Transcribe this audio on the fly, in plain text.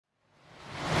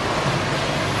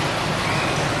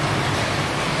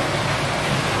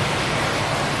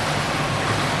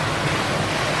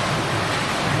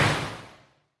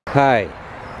Hi,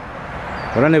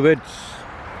 we're in the woods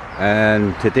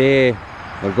and today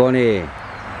we're going to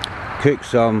cook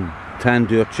some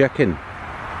tandoor chicken.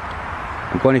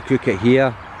 I'm going to cook it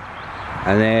here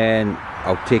and then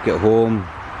I'll take it home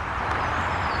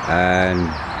and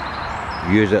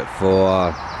use it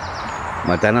for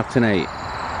my dinner tonight.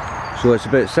 So it's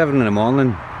about 7 in the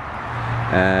morning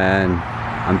and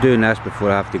I'm doing this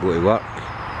before I have to go to work.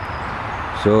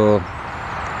 So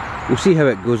we'll see how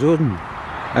it goes on,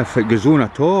 if it goes on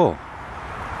at all.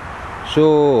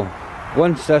 So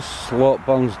once this lot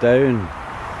burns down,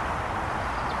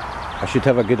 I should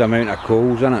have a good amount of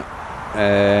coals in it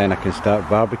and I can start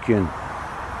barbecuing.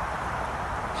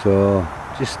 So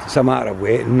just it's a matter of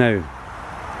waiting now.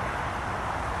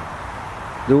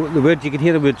 The wood, you can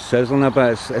hear the wood sizzling a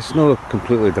bit. It's not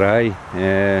completely dry.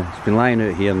 It's been lying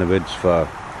out here in the woods for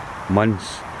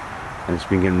months and it's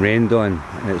been getting rained on,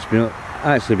 and it's been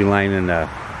actually been lying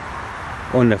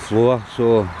on the floor,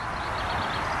 so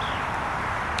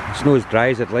it's not as dry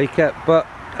as I'd like it, but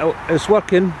it's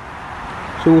working.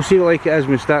 So we'll see what like it is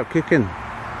when we start cooking.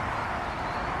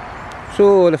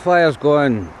 So the fire's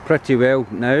going pretty well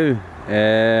now.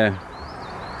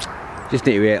 Just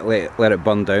need to let it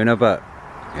burn down a bit.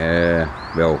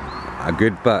 Well, a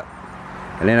good bit,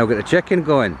 and then I'll get the chicken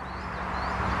going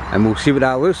and we'll see what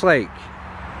that looks like.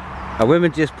 A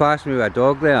woman just passed me with a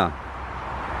dog there.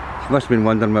 She must have been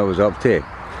wondering what I was up to.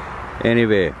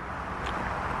 Anyway,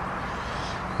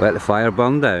 let the fire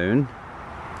burn down.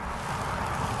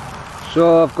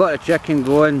 So I've got the chicken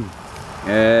going.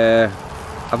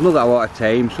 I've not got a lot of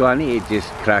time, so I need to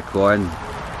just crack on.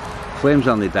 Flames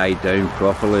only died down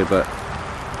properly, but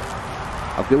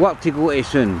I've got work to go to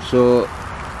soon, so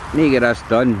I need to get this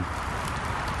done.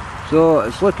 So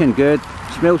it's looking good,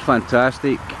 smells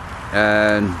fantastic,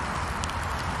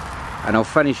 and I'll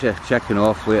finish the chicken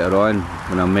off later on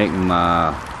when I'm making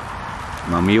my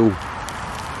meal.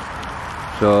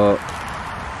 So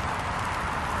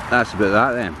that's about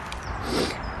that then.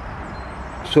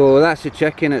 So that's the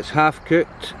chicken, it's half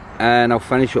cooked, and I'll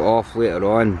finish it off later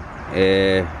on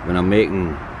when I'm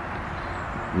making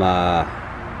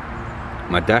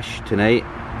my dish tonight.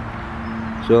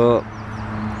 So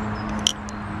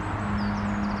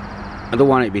I don't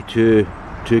want it to be too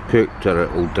cooked, or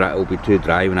it'll be too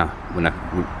dry when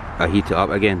I heat it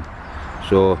up again.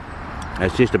 So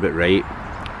it's just about right.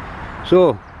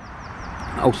 So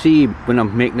I'll see when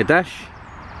I'm making the dish.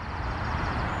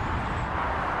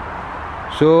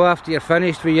 So after you're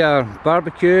finished with your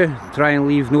barbecue, try and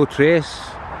leave no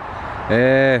trace.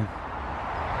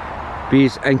 Be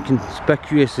as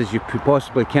inconspicuous as you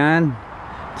possibly can.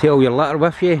 Take all your litter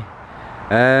with you,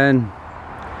 and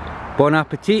bon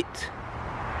appetit.